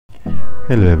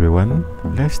Hello everyone,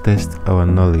 let's test our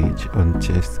knowledge on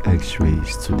chest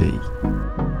x-rays today.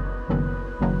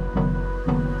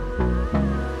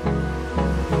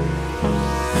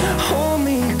 Hold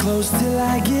me close till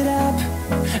I get up.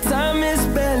 Time is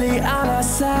barely on our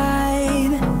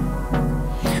side.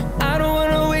 I don't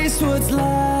wanna waste what's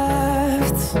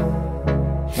left.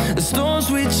 The storms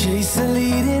we chase are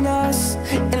leading us,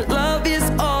 and love is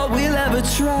all we'll ever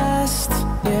trust.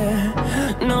 Yeah,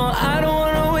 no, I don't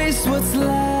wanna waste what's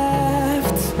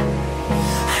left.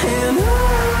 And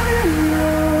on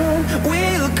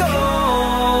we'll go,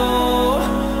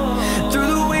 through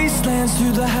the wastelands,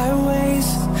 through the highways,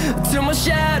 till my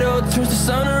shadow turns to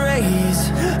sun rays.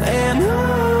 And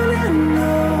on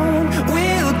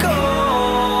we'll go,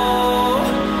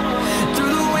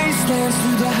 through the wastelands,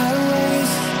 through the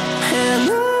highways, and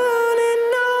on we'll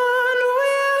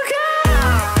go.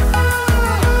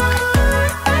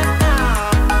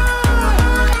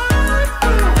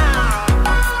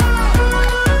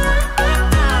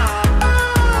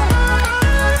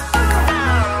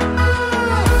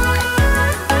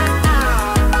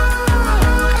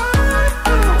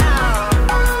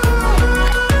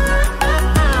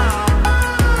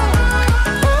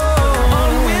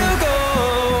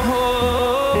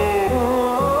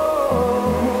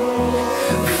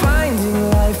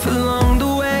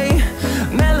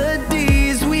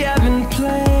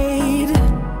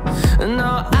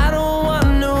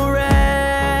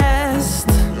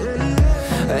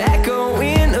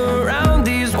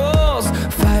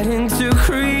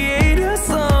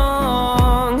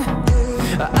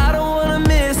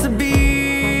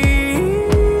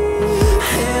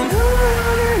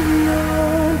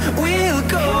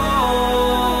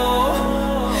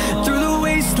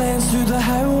 Through the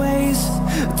highways,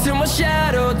 till my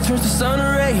shadow turns to sun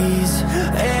rays.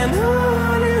 And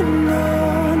on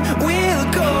we'll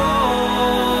go,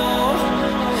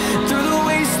 through the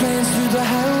wastelands, through the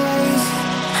highways,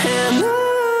 and on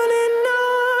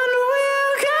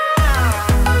we'll go.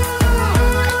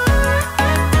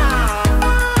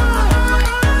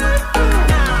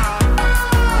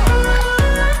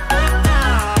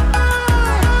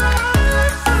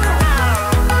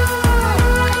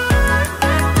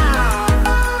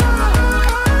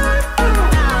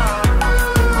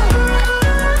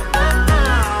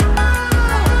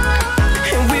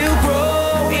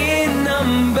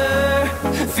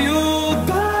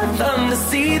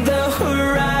 See the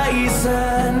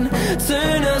horizon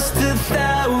turn us to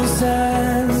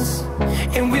thousands,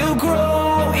 and we'll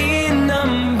grow in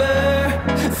number,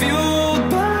 fueled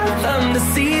by them to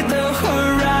see the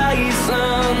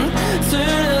horizon.